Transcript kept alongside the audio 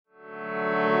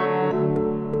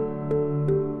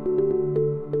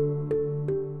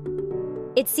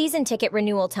It's season ticket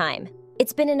renewal time.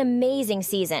 It's been an amazing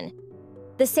season.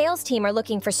 The sales team are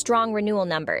looking for strong renewal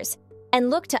numbers and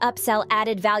look to upsell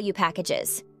added value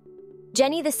packages.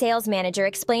 Jenny, the sales manager,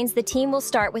 explains the team will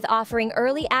start with offering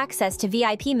early access to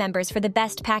VIP members for the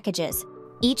best packages.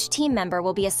 Each team member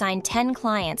will be assigned 10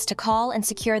 clients to call and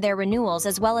secure their renewals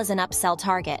as well as an upsell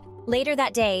target. Later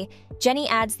that day, Jenny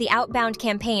adds the Outbound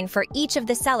campaign for each of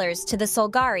the sellers to the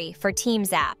Solgari for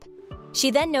Teams app. She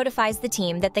then notifies the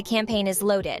team that the campaign is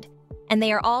loaded, and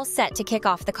they are all set to kick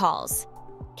off the calls.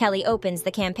 Kelly opens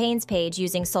the campaigns page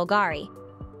using Solgari.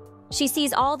 She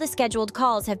sees all the scheduled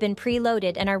calls have been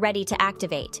preloaded and are ready to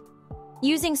activate.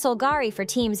 Using Solgari for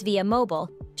Teams via mobile,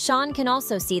 Sean can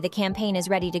also see the campaign is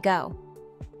ready to go.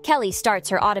 Kelly starts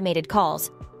her automated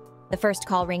calls. The first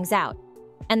call rings out,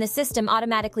 and the system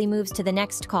automatically moves to the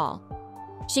next call.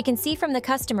 She can see from the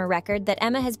customer record that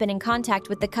Emma has been in contact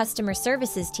with the customer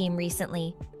services team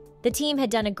recently. The team had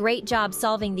done a great job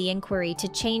solving the inquiry to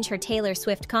change her Taylor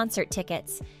Swift concert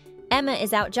tickets. Emma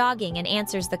is out jogging and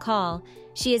answers the call.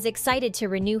 She is excited to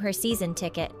renew her season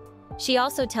ticket. She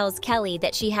also tells Kelly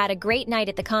that she had a great night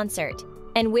at the concert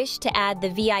and wished to add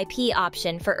the VIP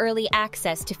option for early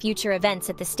access to future events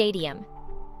at the stadium.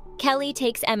 Kelly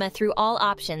takes Emma through all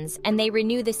options and they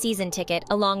renew the season ticket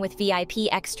along with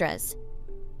VIP extras.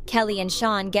 Kelly and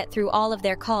Sean get through all of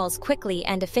their calls quickly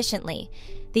and efficiently.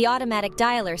 The automatic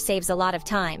dialer saves a lot of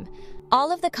time.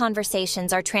 All of the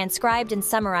conversations are transcribed and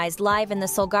summarized live in the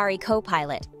Solgari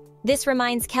Copilot. This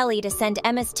reminds Kelly to send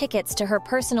Emma's tickets to her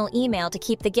personal email to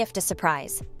keep the gift a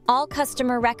surprise. All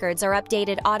customer records are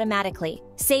updated automatically,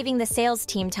 saving the sales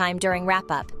team time during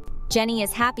wrap-up. Jenny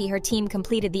is happy her team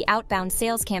completed the Outbound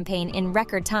sales campaign in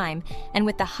record time and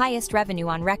with the highest revenue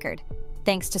on record,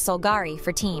 thanks to Solgari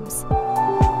for Teams.